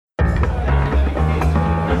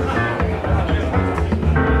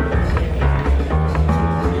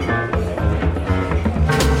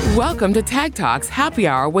Welcome to Tag Talks Happy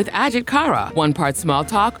Hour with Ajit Kara. One part small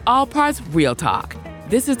talk, all parts real talk.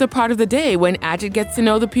 This is the part of the day when Ajit gets to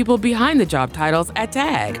know the people behind the job titles at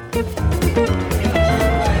Tag.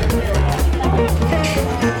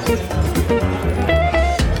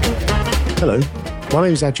 Hello, my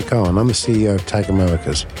name is Ajit Kara and I'm the CEO of Tag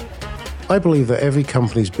Americas. I believe that every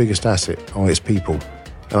company's biggest asset are its people,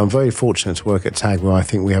 and I'm very fortunate to work at Tag where I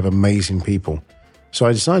think we have amazing people. So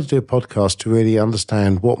I decided to do a podcast to really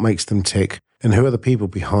understand what makes them tick and who are the people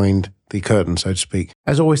behind the curtain, so to speak.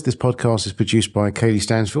 As always, this podcast is produced by Kaylee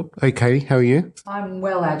Stansfield. Hey, Kaylee, how are you? I'm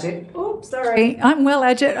well, Ajit. Oops, sorry. I'm well,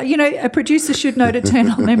 Ajit. You know, a producer should know to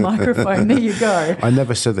turn on their microphone. There you go. I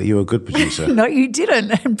never said that you were a good producer. No, you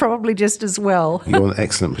didn't, and probably just as well. You're an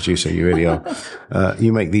excellent producer. You really are.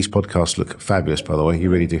 You make these podcasts look fabulous, by the way. You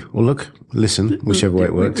really do. Well, look, listen, whichever way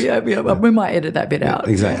it works. Yeah, we might edit that bit out.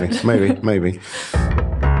 Exactly. Maybe.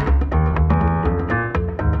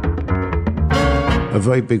 A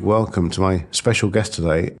very big welcome to my special guest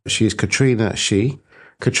today. She is Katrina Shih.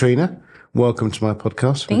 Katrina, welcome to my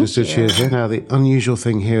podcast. Thank you. Cheers here. Now, the unusual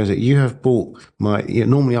thing here is that you have bought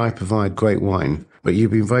normally I provide great wine, but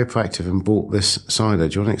you've been very proactive and bought this cider.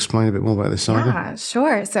 Do you want to explain a bit more about this cider? Yeah,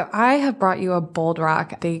 sure. So I have brought you a Bold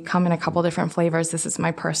Rock. They come in a couple different flavors. This is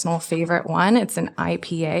my personal favorite one. It's an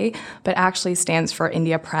IPA, but actually stands for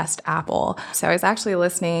India Pressed Apple. So I was actually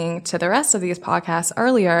listening to the rest of these podcasts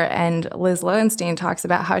earlier, and Liz Lowenstein talks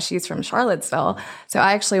about how she's from Charlottesville. So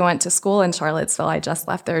I actually went to school in Charlottesville. I just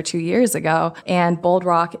left there 2 years ago. And Bold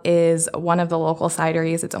Rock is one of the local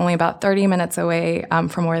cideries. It's only about 30 minutes away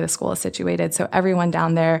from where the school is situated. So everyone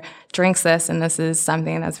down there drinks this, and this is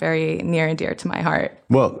something that's very near and dear to my heart.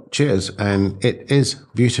 Well, cheers. And it is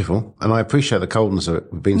beautiful. And I appreciate the coldness of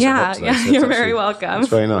it being so hot today. Yeah, so you're very welcome. It's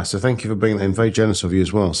very nice. So thank you for bringing that in. Very generous of you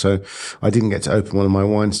as well. So I didn't get to open one of my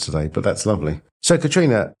wines today, but that's lovely. So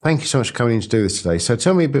Katrina, thank you so much for coming in to do this today. So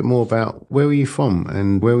tell me a bit more about where were you from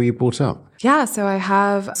and where were you brought up? Yeah, so I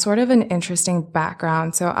have sort of an interesting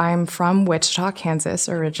background. So I'm from Wichita, Kansas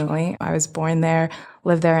originally. I was born there,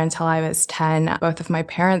 lived there until I was 10. Both of my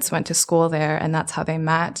parents went to school there, and that's how they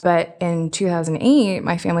met. But in 2008,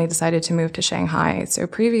 my family decided to move to Shanghai. So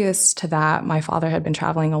previous to that, my father had been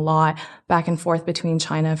traveling a lot back and forth between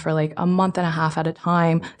China for like a month and a half at a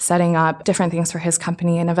time, setting up different things for his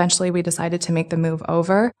company. And eventually we decided to make the move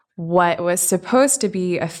over. What was supposed to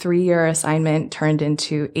be a 3-year assignment turned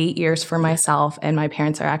into 8 years for myself, and my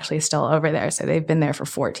parents are actually still over there. So they've been there for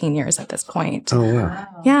 14 years at this point. Oh, wow.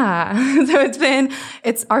 Yeah. So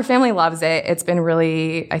our family loves it. It's been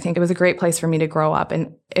really, I think it was a great place for me to grow up,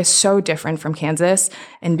 and it's so different from Kansas,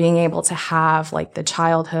 and being able to have like the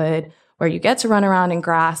childhood where you get to run around in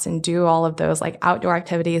grass and do all of those like outdoor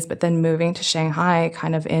activities, but then moving to Shanghai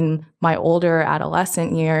kind of in my older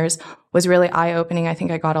adolescent years was really eye-opening. I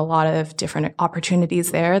think I got a lot of different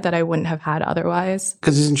opportunities there that I wouldn't have had otherwise.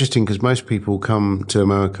 Because it's interesting because most people come to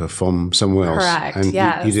America from somewhere else. Correct, and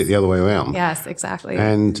yes. you do it the other way around. Yes, exactly.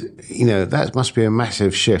 And, that must be a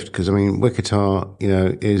massive shift because, Wichita,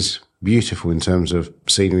 is beautiful in terms of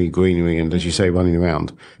scenery, greenery, and as you say, running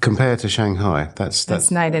around. Compared to Shanghai, that's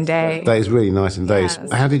night and day. That is really night and day. Yes.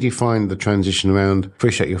 How did you find the transition around?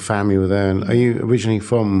 Appreciate your family were there. And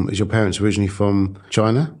is your parents originally from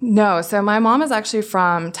China? No, so my mom is actually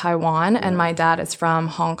from Taiwan and my dad is from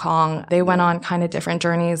Hong Kong. They went on kind of different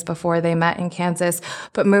journeys before they met in Kansas,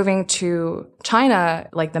 but moving to China,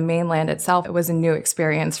 like the mainland itself, it was a new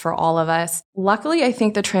experience for all of us. Luckily, I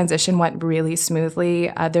think the transition went really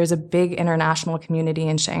smoothly. There's a big international community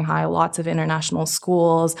in Shanghai, lots of international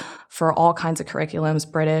schools for all kinds of curriculums,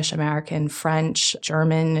 British, American, French,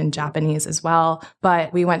 German, and Japanese as well.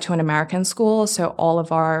 But we went to an American school, so all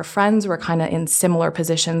of our friends were kind of in similar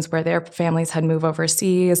positions where their families had moved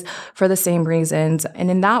overseas for the same reasons. And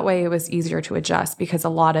in that way, it was easier to adjust because a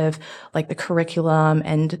lot of like the curriculum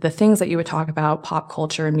and the things that you would talk about, pop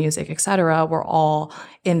culture, music, etc., were all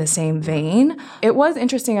in the same vein. It was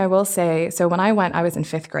interesting, I will say. So when I went, I was in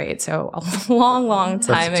 5th grade, so a long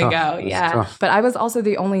time ago. Yeah. But I was also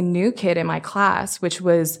the only new kid in my class, which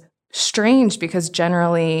was strange because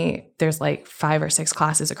generally there's like 5 or 6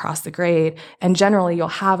 classes across the grade. And generally you'll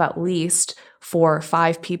have at least 4 or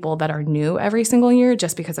 5 people that are new every single year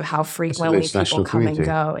just because of how frequently people come and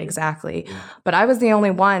go. Exactly. Yeah. But I was the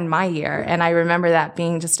only one my year. And I remember that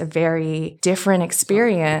being just a very different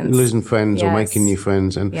experience. Losing friends Yes. or making new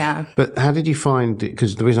friends. And yeah. But how did you find,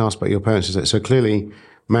 because the reason I asked about your parents is that so clearly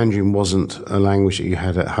Mandarin wasn't a language that you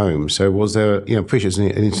had at home. So was there, appreciate it's an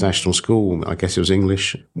international school. I guess it was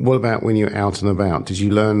English. What about when you were out and about? Did you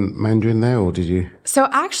learn Mandarin there or did you? So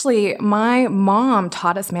actually, my mom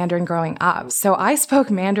taught us Mandarin growing up. So I spoke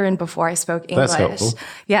Mandarin before I spoke English. That's helpful.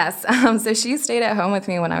 Yes. So she stayed at home with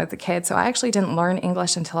me when I was a kid. So I actually didn't learn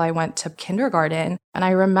English until I went to kindergarten. And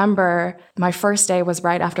I remember my first day was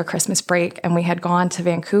right after Christmas break, and we had gone to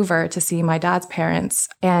Vancouver to see my dad's parents.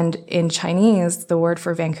 And in Chinese, the word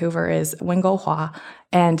for Vancouver is Wengohua.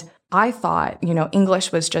 And I thought,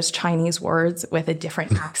 English was just Chinese words with a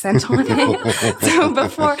different accent on it. So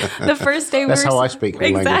before the first day, That's how I speak all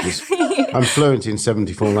languages. I'm fluent in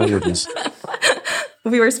 74 languages.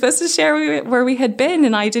 We were supposed to share where we had been,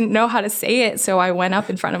 and I didn't know how to say it. So I went up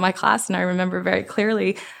in front of my class, and I remember very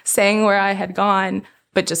clearly saying where I had gone,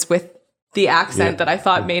 but just with the accent that I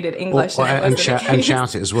thought made it English. And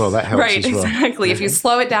shout it as well. That helps right, as well. Exactly. If you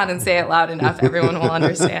slow it down and say it loud enough, everyone will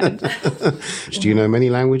understand. Do you know many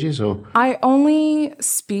languages? Or I only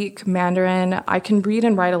speak Mandarin. I can read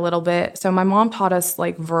and write a little bit. So my mom taught us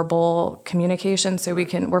verbal communication. So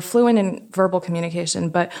we're fluent in verbal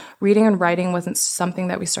communication, but reading and writing wasn't something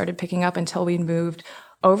that we started picking up until we moved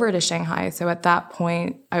over to Shanghai. So at that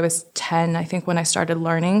point, I was 10, I think, when I started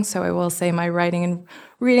learning. So I will say my writing and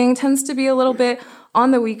reading tends to be a little bit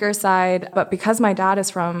on the weaker side. But because my dad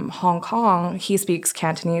is from Hong Kong, he speaks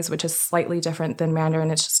Cantonese, which is slightly different than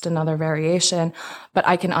Mandarin. It's just another variation. But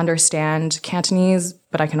I can understand Cantonese,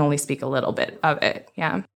 but I can only speak a little bit of it.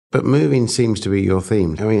 Yeah. But moving seems to be your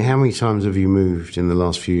theme. I mean, how many times have you moved in the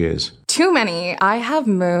last few years? Too many. I have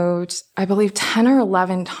moved, I believe, 10 or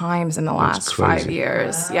 11 times in the last 5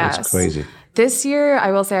 years. Wow. Yes. That's crazy. This year,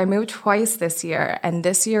 I will say I moved twice this year, and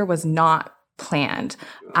this year was not planned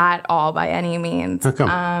at all by any means. How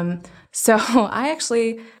come? So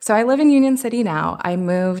I live in Union City now. I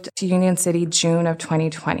moved to Union City June of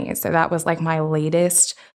 2020. So that was my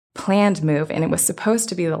latest planned move, and it was supposed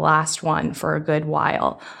to be the last one for a good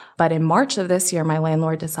while. But in March of this year, my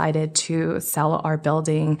landlord decided to sell our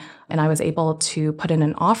building, and I was able to put in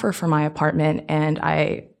an offer for my apartment, and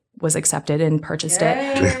I was accepted and purchased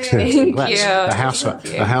it. Thank you. A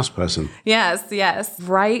house person. Yes.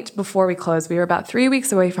 Right before we closed, we were about 3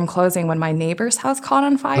 weeks away from closing when my neighbor's house caught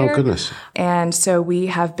on fire. Oh, goodness. And so we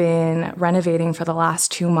have been renovating for the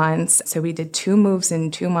last 2 months. So we did 2 moves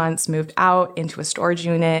in 2 months, moved out into a storage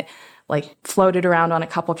unit, floated around on a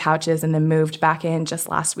couple couches, and then moved back in just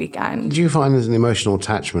last weekend. Did you find there's an emotional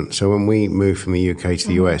attachment? So when we moved from the UK to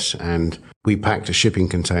the US, and we packed a shipping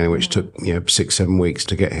container, which took 6-7 weeks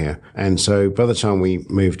to get here. And so by the time we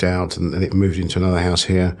moved out and it moved into another house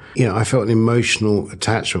here, I felt an emotional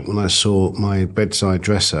attachment when I saw my bedside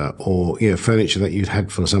dresser or, furniture that you'd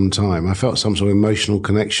had for some time. I felt some sort of emotional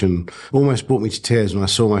connection, almost brought me to tears when I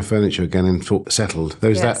saw my furniture again and felt settled. There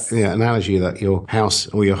was that analogy that your house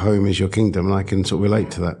or your home is your kingdom, and I can sort of relate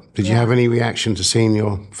to that. Did you have any reaction to seeing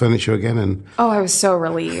your furniture again? I was so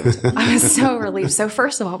relieved. So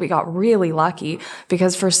first of all, we got really lucky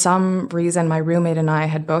because for some reason my roommate and I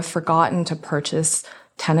had both forgotten to purchase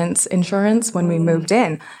tenants insurance when we moved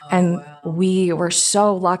in. And we were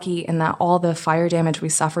so lucky in that all the fire damage we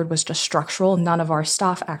suffered was just structural. None of our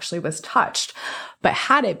stuff actually was touched. But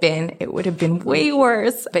had it been, it would have been way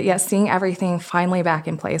worse. But yes, seeing everything finally back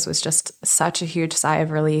in place was just such a huge sigh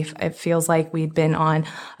of relief. It feels like we'd been on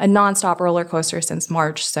a nonstop roller coaster since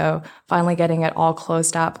March. So finally getting it all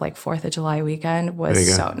closed up 4th of July weekend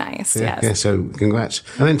was so nice. Yeah, so congrats.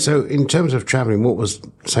 And then so in terms of traveling, what was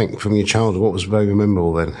something from your childhood, what was very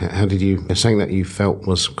memorable then? How did you, something that you felt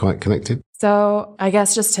was quite connected? So I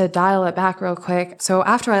guess just to dial it back real quick. So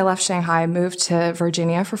after I left Shanghai, I moved to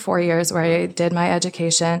Virginia for 4 years where I did my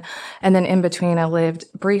education. And then in between, I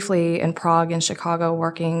lived briefly in Prague and Chicago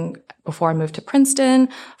working before I moved to Princeton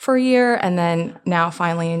for a year. And then now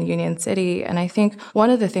finally in Union City. And I think one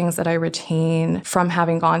of the things that I retain from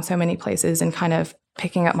having gone so many places and kind of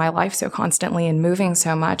picking up my life so constantly and moving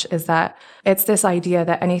so much is that it's this idea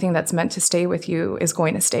that anything that's meant to stay with you is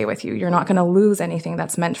going to stay with you. You're not going to lose anything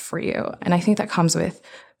that's meant for you. And I think that comes with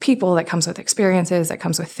people, that comes with experiences, that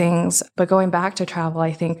comes with things. But going back to travel,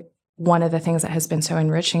 I think one of the things that has been so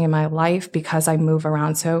enriching in my life because I move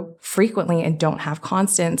around so frequently and don't have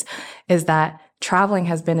constants is that traveling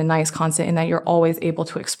has been a nice constant in that you're always able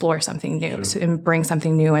to explore something new and bring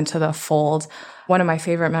something new into the fold. One of my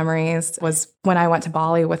favorite memories was when I went to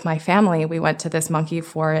Bali with my family. We went to this monkey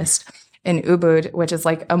forest in Ubud, which is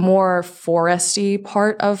a more foresty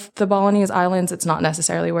part of the Balinese islands. It's not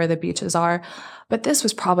necessarily where the beaches are. But this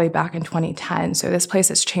was probably back in 2010. So this place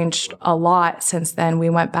has changed a lot since then.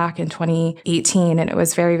 We went back in 2018 and it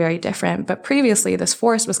was very, very different. But previously, this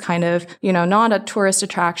forest was kind of, not a tourist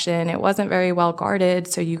attraction. It wasn't very well guarded.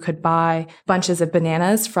 So you could buy bunches of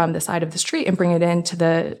bananas from the side of the street and bring it into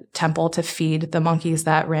the temple to feed the monkeys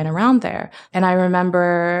that ran around there. And I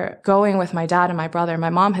remember going with my dad and my brother. My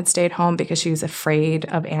mom had stayed home because she was afraid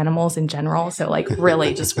of animals in general. So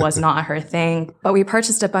really just was not her thing. But we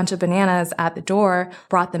purchased a bunch of bananas at the door,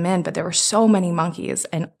 brought them in, but there were so many monkeys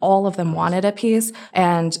and all of them wanted a piece.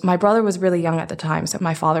 And my brother was really young at the time. So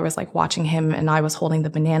my father was watching him and I was holding the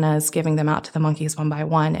bananas, giving them out to the monkeys one by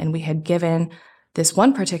one. And we had given this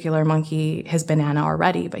one particular monkey his banana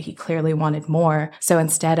already, but he clearly wanted more. So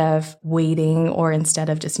instead of waiting or instead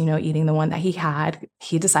of just, eating the one that he had,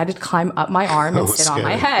 he decided to climb up my arm and sit on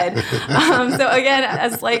my head. So again,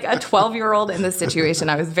 as a 12-year-old in this situation,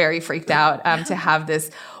 I was very freaked out to have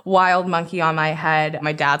this wild monkey on my head.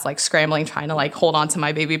 My dad's scrambling, trying to hold on to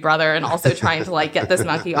my baby brother and also trying to get this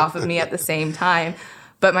monkey off of me at the same time.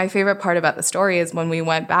 But my favorite part about the story is when we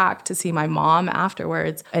went back to see my mom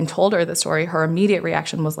afterwards and told her the story, her immediate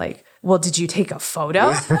reaction was well, did you take a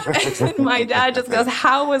photo? And my dad just goes,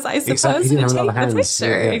 how was I supposed to take the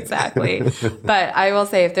picture? Yeah. Exactly. But I will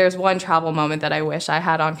say, if there's one travel moment that I wish I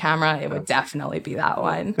had on camera, it would definitely be that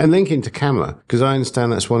one. And linking to camera, because I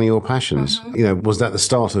understand that's one of your passions. Mm-hmm. Was that the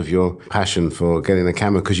start of your passion for getting a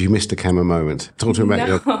camera because you missed a camera moment? Talk to me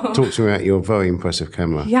about your very impressive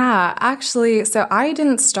camera. Yeah, actually, so I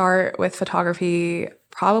didn't start with photography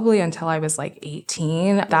probably until I was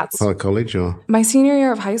 18. That's college or? My senior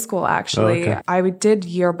year of high school, actually. Oh, okay. I did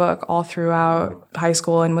yearbook all throughout high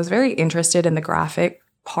school and was very interested in the graphic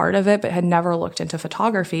part of it, but had never looked into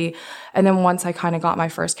photography. And then once I kind of got my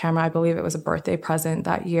first camera, I believe it was a birthday present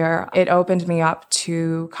that year, it opened me up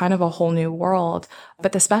to kind of a whole new world.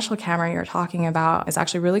 But the special camera you're talking about is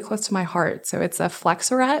actually really close to my heart. So it's a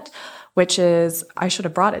Flexaret, which is, I should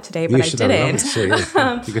have brought it today, but I didn't.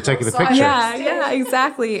 You could take it a picture. Yeah,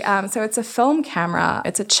 exactly. So it's a film camera.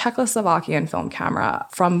 It's a Czechoslovakian film camera.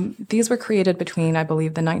 These were created between, I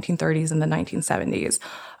believe, the 1930s and the 1970s.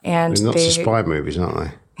 And they're lots of spy movies, aren't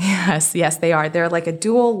they? Yes, they are. They're like a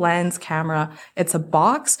dual lens camera. It's a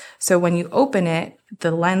box. So when you open it, the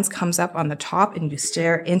lens comes up on the top and you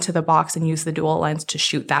stare into the box and use the dual lens to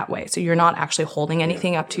shoot that way. So you're not actually holding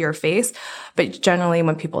anything up to your face. But generally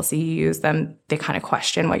when people see you use them, they kind of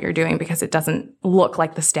question what you're doing because it doesn't look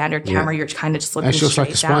like the standard camera. You're kind of just looking straight down.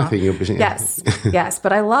 It's just like a spy thing. You're busy. Yes.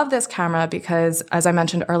 But I love this camera because, as I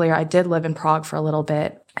mentioned earlier, I did live in Prague for a little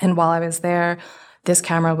bit. And while I was there, this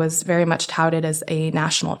camera was very much touted as a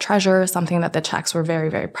national treasure, something that the Czechs were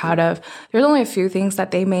very, very proud of. There's only a few things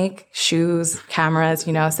that they make, shoes, cameras,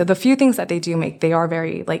 so the few things that they do make, they are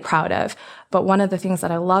very proud of. But one of the things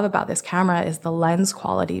that I love about this camera is the lens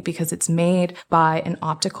quality because it's made by an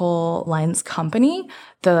optical lens company.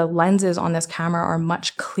 The lenses on this camera are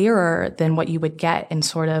much clearer than what you would get in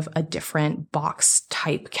sort of a different box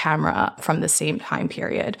type camera from the same time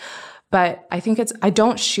period. But I think I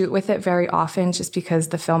don't shoot with it very often just because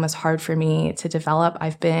the film is hard for me to develop.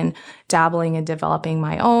 I've been dabbling in developing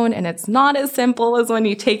my own, and it's not as simple as when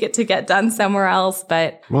you take it to get done somewhere else.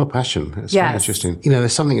 But well, passion. It's very interesting.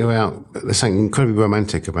 There's something incredibly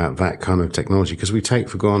romantic about that kind of technology because we take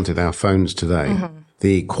for granted our phones today. Mm-hmm.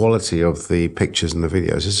 The quality of the pictures and the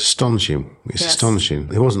videos is astonishing. It's astonishing.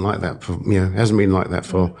 It wasn't like that it hasn't been like that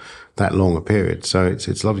for that long a period. So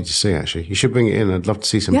it's lovely to see, actually. You should bring it in. I'd love to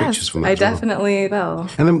see some pictures from that. I definitely will.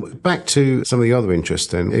 And then back to some of the other interests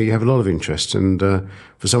then. You have a lot of interest. And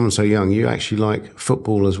for someone so young, you actually like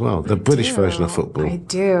football as well. The British version of football. I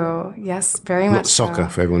do. Yes, very much. Not soccer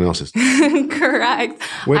for everyone else's. Correct.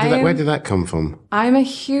 Where did that come from? I'm a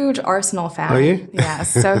huge Arsenal fan. Are you?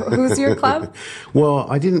 Yes. So who's your club? Well,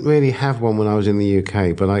 I didn't really have one when I was in the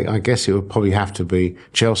UK, but I guess it would probably have to be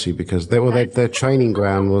Chelsea because their training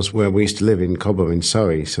ground was where we used to live in Cobham in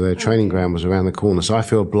Surrey. So their training ground was around the corner. So I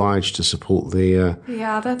feel obliged to support the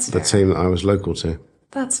team that I was local to.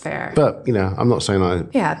 That's fair. But, I'm not saying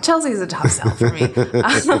Yeah, Chelsea's a tough sell for me.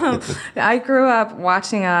 I grew up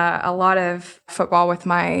watching a lot of football with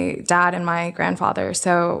my dad and my grandfather.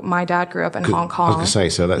 So my dad grew up in Hong Kong. I was going to say,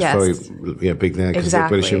 so that's very big there because of the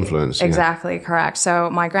British influence. Exactly, correct. So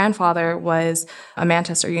my grandfather was a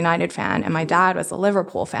Manchester United fan and my dad was a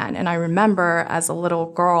Liverpool fan. And I remember as a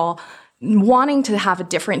little girl wanting to have a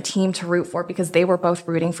different team to root for because they were both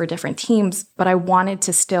rooting for different teams, but I wanted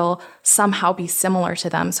to still somehow be similar to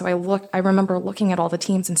them. So I remember looking at all the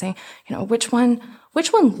teams and saying, which one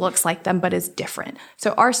which one looks like them but is different?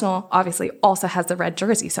 So Arsenal obviously also has the red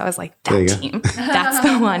jersey. So I was like, that team, that's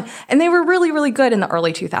the one. And they were really, really good in the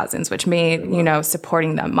early 2000s, which made,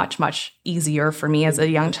 supporting them much, much easier for me as a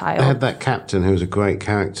young child. They had that captain who was a great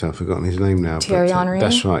character. I've forgotten his name now. Thierry Henry.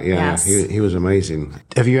 That's right, yeah. Yes. He was amazing.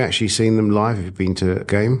 Have you actually seen them live? Have you been to a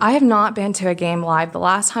game? I have not been to a game live. The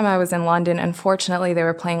last time I was in London, unfortunately, they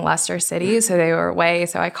were playing Leicester City, so they were away.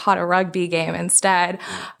 So I caught a rugby game instead.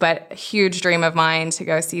 But a huge dream of mine to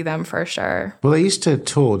go see them for sure. Well, they used to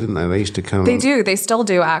tour, didn't they? They used to come. They do. They still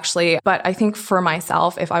do, actually. But I think for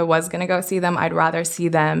myself, if I was going to go see them, I'd rather see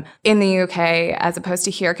them in the UK as opposed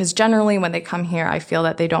to here. Because generally, when they come here, I feel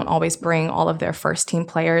that they don't always bring all of their first team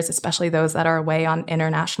players, especially those that are away on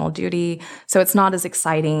international duty. So it's not as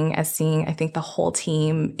exciting as seeing, I think, the whole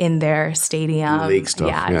team in their stadium. League stuff.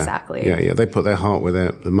 Yeah, exactly. Yeah. They put their heart where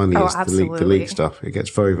the money is. Absolutely. The league stuff. It gets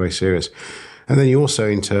very, very serious. And then you're also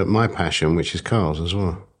into my passion, which is cars as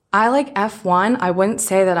well. I like F1. I wouldn't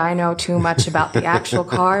say that I know too much about the actual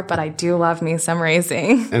car, but I do love me some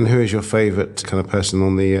racing. And who is your favorite kind of person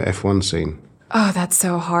on the F1 scene? Oh, that's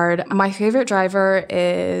so hard. My favorite driver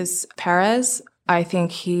is Perez. I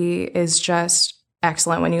think he is just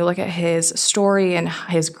excellent. When you look at his story and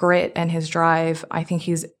his grit and his drive, I think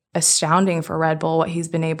he's astounding for Red Bull, what he's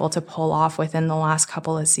been able to pull off within the last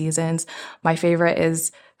couple of seasons. My favorite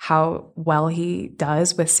is how well he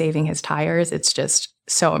does with saving his tires. It's just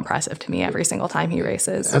so impressive to me every single time he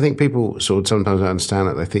races. I think people sort of sometimes don't understand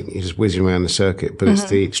it. They think he's just whizzing around the circuit, but it's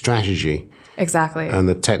the strategy. Exactly. And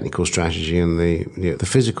the technical strategy and the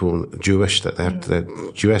physical duress that they have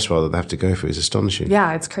they have to go through is astonishing.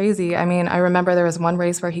 Yeah, it's crazy. I mean, I remember there was one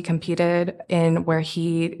race where he competed in where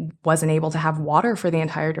he wasn't able to have water for the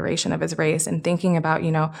entire duration of his race, and thinking about,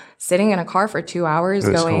 sitting in a car for 2 hours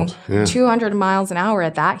going 200 miles an hour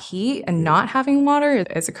at that heat and not having water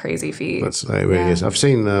is a crazy feat. It really is. I've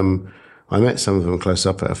seen I met some of them close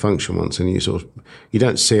up at a function once, and you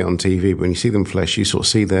don't see it on TV, but when you see them flesh, you sort of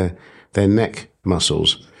see their neck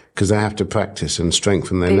muscles, because they have to practice and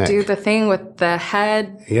strengthen their neck. They do the thing with the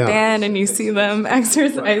head band, and you see them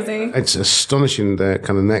exercising. It's astonishing, their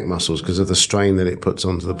kind of neck muscles, because of the strain that it puts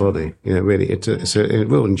onto the body. Really, it's a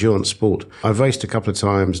real endurance sport. I've raced a couple of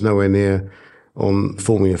times, nowhere near on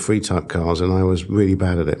Formula 3 type cars, and I was really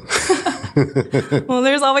bad at it. Well,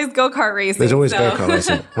 there's always go-kart racing. There's always go-kart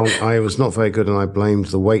racing. I was not very good, and I blamed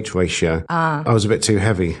the weight ratio. I was a bit too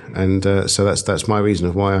heavy, and so that's my reason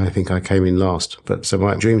of why I think I came in last. But so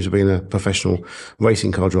my dreams of being a professional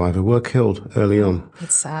racing car driver were killed early on.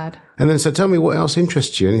 It's sad. And then, so tell me, what else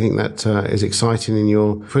interests you? Anything that is exciting, and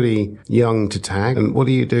you're pretty young to tag? And what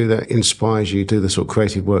do you do that inspires you to do the sort of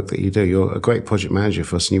creative work that you do? You're a great project manager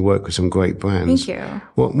for us, and you work with some great brands. Thank you.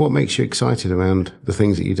 What makes you excited around the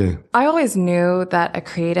things that you do? I always knew that a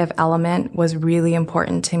creative element was really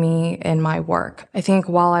important to me in my work. I think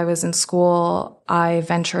while I was in school, I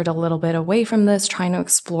ventured a little bit away from this, trying to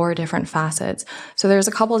explore different facets. So there's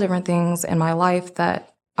a couple different things in my life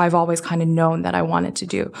that I've always kind of known that I wanted to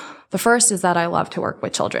do. The first is that I love to work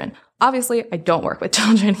with children. Obviously, I don't work with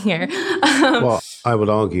children here. Well, I would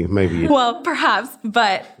argue maybe you... Well, perhaps,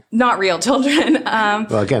 but not real children.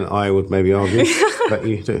 Well, again, I would maybe argue that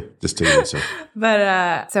you do. Just do yourself.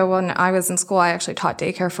 But so when I was in school, I actually taught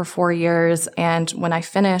daycare for 4 years. And when I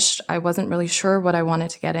finished, I wasn't really sure what I wanted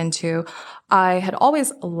to get into. I had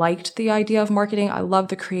always liked the idea of marketing. I love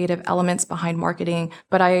the creative elements behind marketing,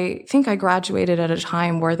 but I think I graduated at a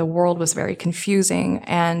time where the world was very confusing.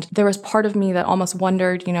 And there was part of me that almost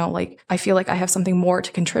wondered, I feel like I have something more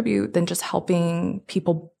to contribute than just helping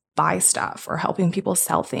people buy stuff or helping people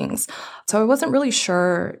sell things. So I wasn't really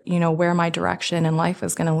sure, where my direction in life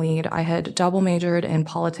was going to lead. I had double majored in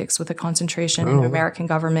politics with a concentration in American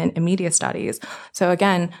government and media studies. So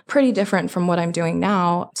again, pretty different from what I'm doing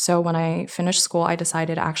now. So when I finished school, I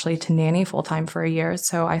decided actually to nanny full-time for a year.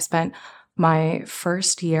 So I spent my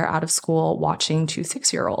first year out of school watching 2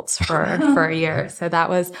 6-year-olds for a year. So that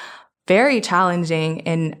was very challenging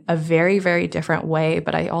in a very, very different way,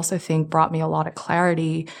 but I also think brought me a lot of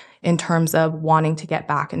clarity in terms of wanting to get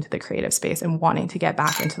back into the creative space and wanting to get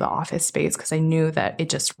back into the office space, because I knew that it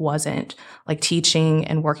just wasn't like teaching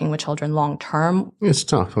and working with children long term. It's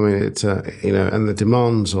tough. I mean, it's, and the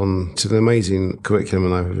demands on to an amazing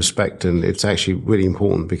curriculum, and I respect, and it's actually really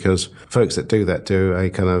important because folks that do that do a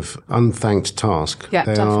kind of unthanked task. Yeah,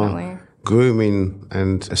 they definitely. are grooming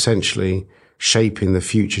and essentially shaping the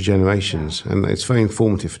future generations. And it's very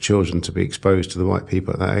informative for children to be exposed to the right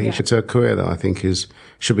people at that age. It's a career that I think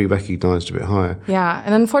should be recognised a bit higher. Yeah,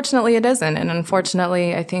 and unfortunately it isn't. And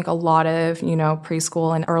unfortunately, I think a lot of,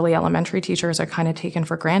 preschool and early elementary teachers are kind of taken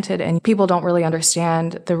for granted, and people don't really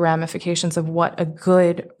understand the ramifications of what a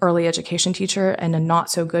good early education teacher and a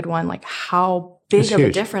not so good one, like how big of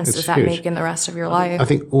a difference does that make in the rest of your life? I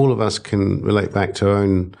think all of us can relate back to our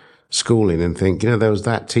own schooling and think, there was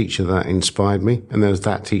that teacher that inspired me and there was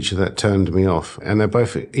that teacher that turned me off. And they're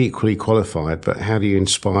both equally qualified, but how do you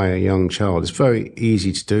inspire a young child? It's very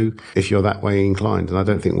easy to do if you're that way inclined. And I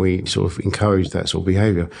don't think we sort of encourage that sort of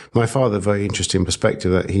behaviour. My father, a very interesting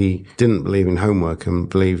perspective, that he didn't believe in homework and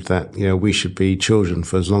believed that, we should be children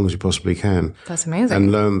for as long as we possibly can. That's amazing.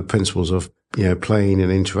 And learn the principles of playing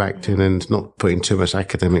and interacting and not putting too much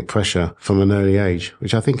academic pressure from an early age,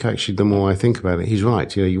 which I think actually the more I think about it, he's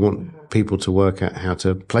right. You want people to work out how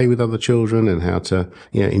to play with other children and how to,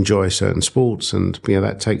 enjoy certain sports. And,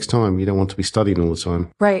 that takes time. You don't want to be studying all the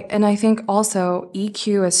time. Right. And I think also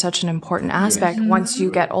EQ is such an important aspect. Yes. Once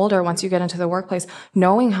you get older, once you get into the workplace,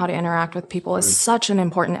 knowing how to interact with people is such an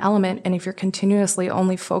important element. And if you're continuously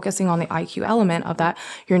only focusing on the IQ element of that,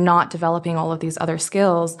 you're not developing all of these other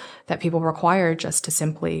skills that people require just to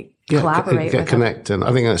simply collaborate get connect. And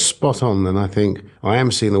I think that's spot on. And I think I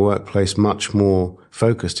am seeing the workplace much more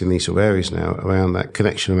focused in these sort of areas now around that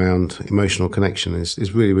connection, around emotional connection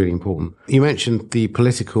is really, really important. You mentioned the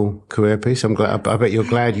political career piece. I bet you're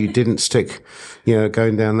glad you didn't stick,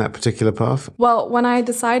 going down that particular path. Well, when I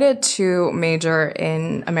decided to major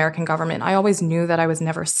in American government, I always knew that I was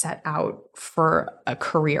never set out for a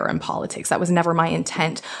career in politics. That was never my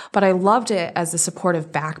intent. But I loved it as a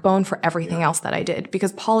supportive backbone for everything else that I did,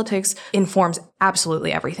 because politics informs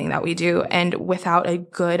absolutely everything that we do. And without a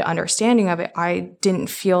good understanding of it, I didn't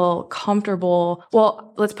feel comfortable.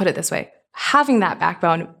 Well, let's put it this way. Having that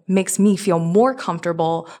backbone makes me feel more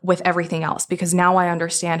comfortable with everything else, because now I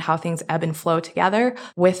understand how things ebb and flow together.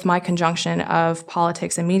 With my conjunction of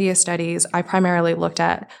politics and media studies, I primarily looked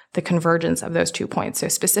at the convergence of those 2 points. So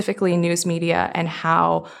specifically news media and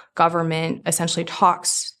how government essentially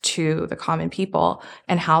talks to the common people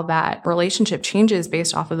and how that relationship changes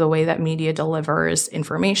based off of the way that media delivers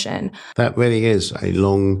information. That really is a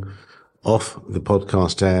long off the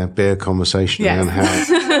podcast air beer conversation around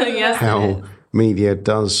how media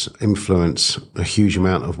does influence a huge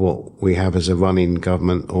amount of what we have as a running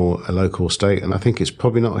government or a local state. And I think it's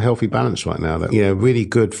probably not a healthy balance right now. That, really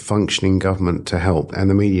good functioning government to help, and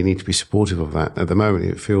the media need to be supportive of that. At the moment,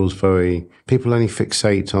 it feels people only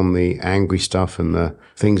fixate on the angry stuff and the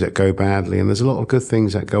things that go badly. And there's a lot of good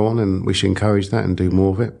things that go on, and we should encourage that and do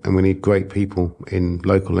more of it. And we need great people in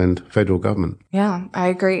local and federal government. Yeah, I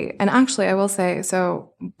agree. And actually, I will say,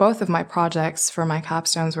 so both of my projects for my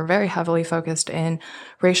capstones were very heavily focused in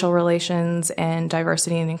racial relations and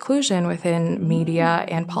diversity and inclusion within media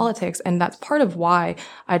and politics. And that's part of why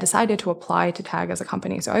I decided to apply to TAG as a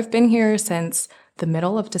company. So I've been here since the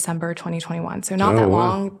middle of December 2021. So not that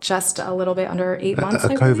long, just a little bit under 8 months. A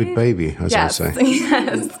COVID baby, as I say.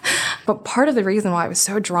 Yes. But part of the reason why I was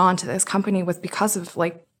so drawn to this company was because of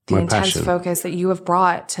the intense focus that you have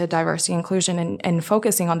brought to diversity inclusion and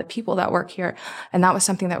focusing on the people that work here. And that was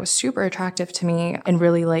something that was super attractive to me, and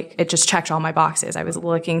really it just checked all my boxes. I was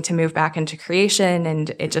looking to move back into creation, and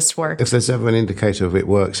it just worked. If there's ever an indicator of it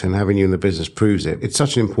works, and having you in the business proves it, it's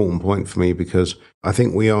such an important point for me, because I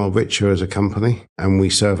think we are richer as a company and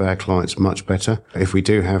we serve our clients much better if we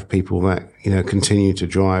do have people that, continue to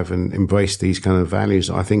drive and embrace these kind of values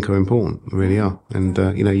that I think are important, really are. And,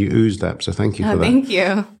 you ooze that. So thank you for that. Thank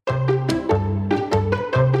you.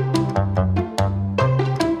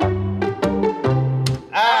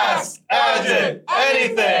 Ask Ajit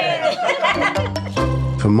anything.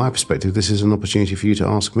 From my perspective, this is an opportunity for you to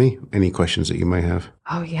ask me any questions that you may have.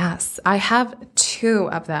 Oh, yes. I have 2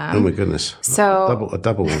 of them. Oh, my goodness. So a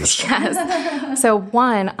double one. Yes. So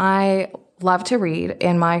one, I love to read.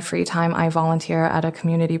 In my free time, I volunteer at a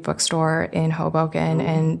community bookstore in Hoboken,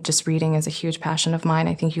 and just reading is a huge passion of mine.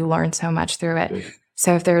 I think you learn so much through it.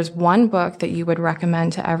 So if there's one book that you would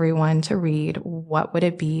recommend to everyone to read, what would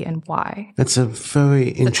it be and why? That's a very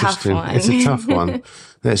interesting, it's a tough one. It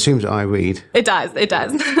assumes I read. It does.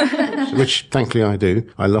 Which thankfully I do.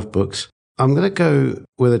 I love books. I'm going to go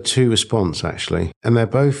with a 2 response, actually. And they're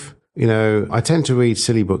both, I tend to read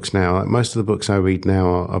silly books now. Most of the books I read now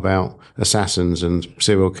are about assassins and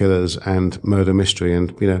serial killers and murder mystery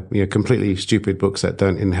and, completely stupid books that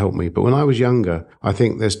don't help me. But when I was younger, I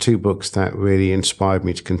think there's 2 books that really inspired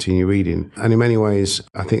me to continue reading. And in many ways,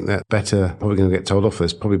 I think they're better, probably going to get told off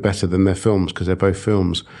this, probably better than their films, because they're both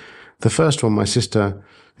films. The first one, my sister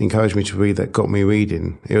encouraged me to read that got me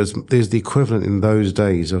reading. There's the equivalent in those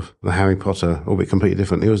days of the Harry Potter, albeit completely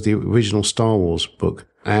different. It was the original Star Wars book,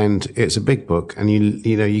 and it's a big book, and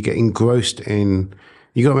you get engrossed in.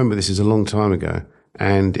 You got to remember, this is a long time ago.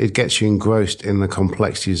 And it gets you engrossed in the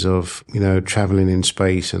complexities of, traveling in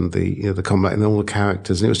space and the combat and all the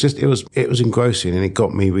characters. And it was engrossing, and it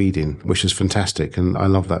got me reading, which was fantastic. And I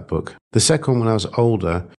love that book. The second one, when I was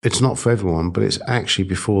older, it's not for everyone, but it's actually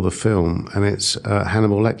before the film. And it's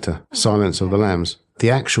Hannibal Lecter, Silence of the Lambs.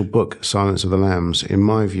 The actual book, Silence of the Lambs, in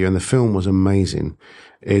my view, and the film was amazing,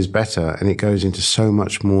 is better. And it goes into so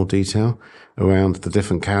much more detail around the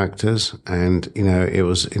different characters, and it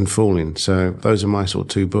was enthralling. So those are my sort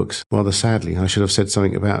of two books. Rather sadly, I should have said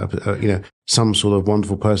something about some sort of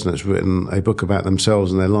wonderful person that's written a book about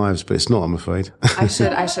themselves and their lives, but it's not, I'm afraid. I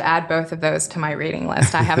should add both of those to my reading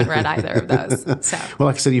list. I haven't read either of those. So. Well,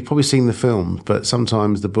 like I said, you've probably seen the films, but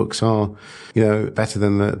sometimes the books are better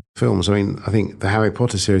than the films. I mean, I think the Harry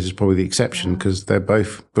Potter series is probably the exception, because they're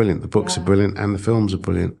both brilliant. The books are brilliant and the films are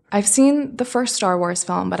brilliant. I've seen the first Star Wars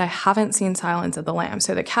film, but I haven't seen Silence of the Lambs.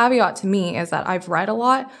 So the caveat to me is that I've read a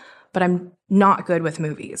lot, but I'm not good with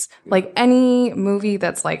movies. Like any movie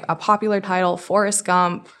that's like a popular title, Forrest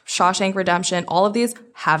Gump, Shawshank Redemption, all of these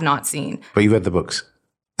have not seen. But you read the books?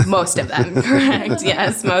 Most of them, correct.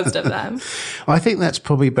 Yes, most of them. I think that's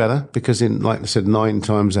probably better, because like I said, 9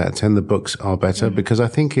 times out of 10, the books are better, because I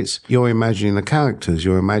think you're imagining the characters,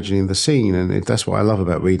 you're imagining the scene. And that's what I love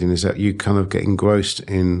about reading, is that you kind of get engrossed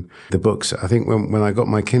in the books. I think when I got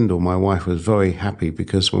my Kindle, my wife was very happy,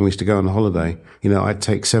 because when we used to go on holiday, I'd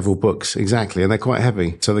take several books, exactly, and they're quite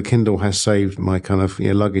heavy. So the Kindle has saved my kind of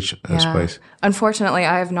luggage space. Unfortunately,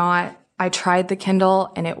 I have not. I tried the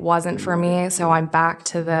Kindle and it wasn't for me, so I'm back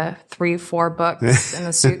to the 3-4 books in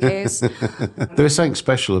the suitcase. There is something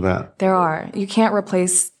special about. There are. You can't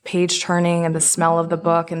replace page turning and the smell of the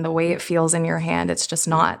book and the way it feels in your hand. It's just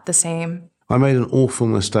not the same. I made an awful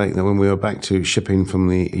mistake that when we were back to shipping from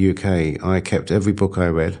the UK, I kept every book I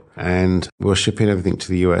read, and we were shipping everything to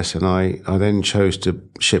the US, and I then chose to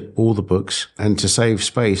ship all the books, and to save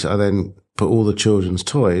space, I then put all the children's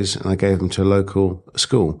toys and I gave them to a local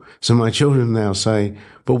school. So my children now say,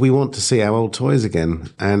 but we want to see our old toys again.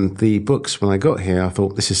 And the books, when I got here, I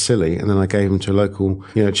thought, this is silly. And then I gave them to a local,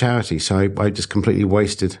 charity. So I just completely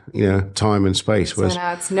wasted, time and space. So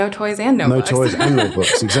now it's no toys and no books. No toys and no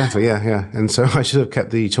books, exactly, yeah. And so I should have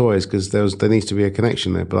kept the toys, because there needs to be a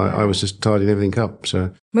connection there. But I was just tidying everything up,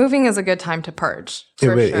 so. Moving is a good time to purge. It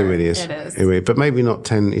really is. It is. It really, but maybe not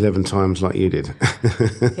 10, 11 times like you did.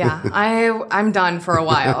 Yeah, I'm done for a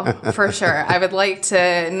while, for sure. I would like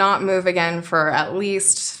to not move again for at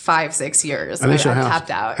least 5-6 years. Unless your house,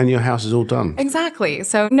 tapped out. And your house is all done. Exactly.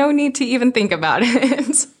 So no need to even think about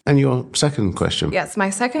it. And your second question? Yes, my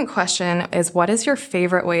second question is, what is your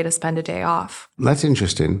favorite way to spend a day off? That's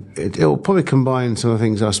interesting. It will probably combine some of the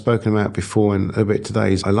things I've spoken about before and a bit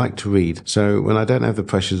today. I like to read. So when I don't have the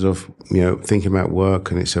pressures of, thinking about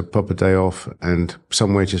work and it's a proper day off and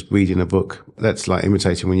somewhere just reading a book, that's like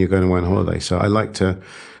imitating when you're going away on holiday. So I like to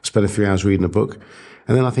spend a few hours reading a book.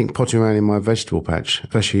 And then I think potting around in my vegetable patch,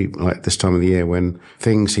 especially like this time of the year when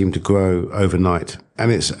things seem to grow overnight.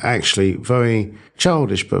 And it's actually very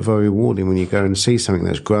childish, but very rewarding when you go and see something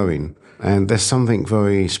that's growing. And there's something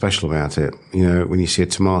very special about it, when you see a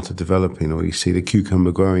tomato developing, or you see the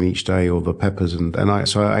cucumber growing each day, or the peppers.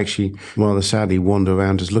 So I actually rather sadly wander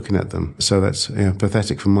around just looking at them. So that's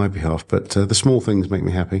pathetic from my behalf. But the small things make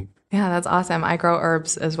me happy. Yeah, that's awesome. I grow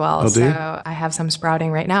herbs as well. Oh, do you? So I have some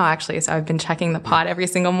sprouting right now, actually. So I've been checking the pot every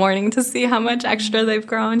single morning to see how much extra they've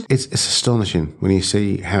grown. It's astonishing when you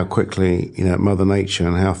see how quickly, Mother Nature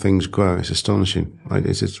and how things grow. It's astonishing.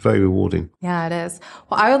 It's very rewarding. Yeah, it is.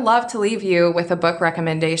 Well, I would love to leave you with a book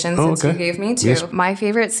recommendation since you gave me two. Yes. My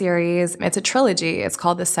favorite series, it's a trilogy. It's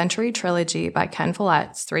called the Century Trilogy by Ken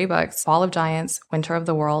Follett. It's 3 books: Fall of Giants, Winter of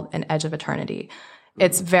the World, and Edge of Eternity.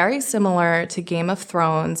 It's very similar to Game of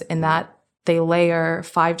Thrones in that they layer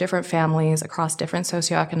 5 different families across different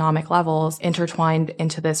socioeconomic levels intertwined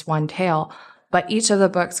into this one tale. But each of the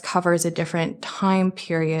books covers a different time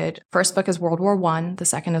period. First book is World War I, the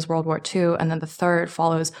second is World War II, and then the third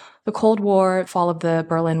follows the Cold War, fall of the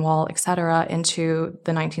Berlin Wall, etc., into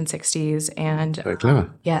the 1960s. And very clever.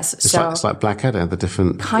 Yes. It's like Blackadder, the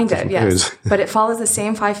different kind of, yes. periods. But it follows the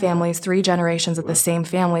same 5 families, 3 generations of the same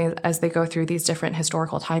family as they go through these different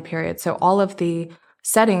historical time periods. So all of the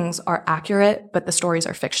settings are accurate, but the stories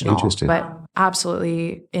are fictional. Interesting. But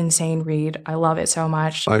absolutely insane read. I love it so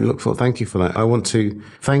much. Thank you for that. I want to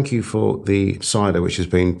thank you for the cider, which has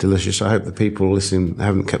been delicious. I hope the people listening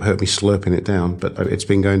haven't heard me slurping it down, but it's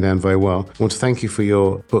been going down very well. I want to thank you for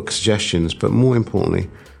your book suggestions, but more importantly,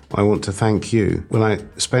 I want to thank you. When I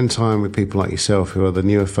spend time with people like yourself, who are the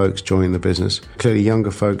newer folks joining the business, clearly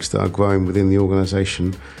younger folks that are growing within the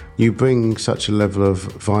organisation, you bring such a level of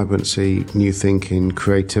vibrancy, new thinking,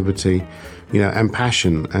 creativity, and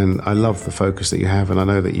passion. And I love the focus that you have, and I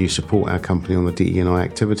know that you support our company on the DE&I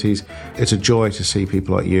activities. It's a joy to see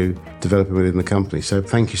people like you developing within the company. So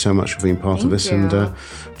thank you so much for being part of this, and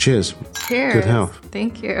cheers. Cheers. Good health.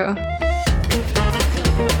 Thank you.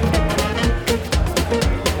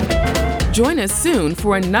 Join us soon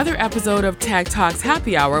for another episode of Tag Talks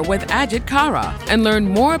Happy Hour with Ajit Kara and learn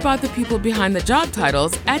more about the people behind the job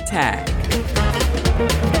titles at TAG.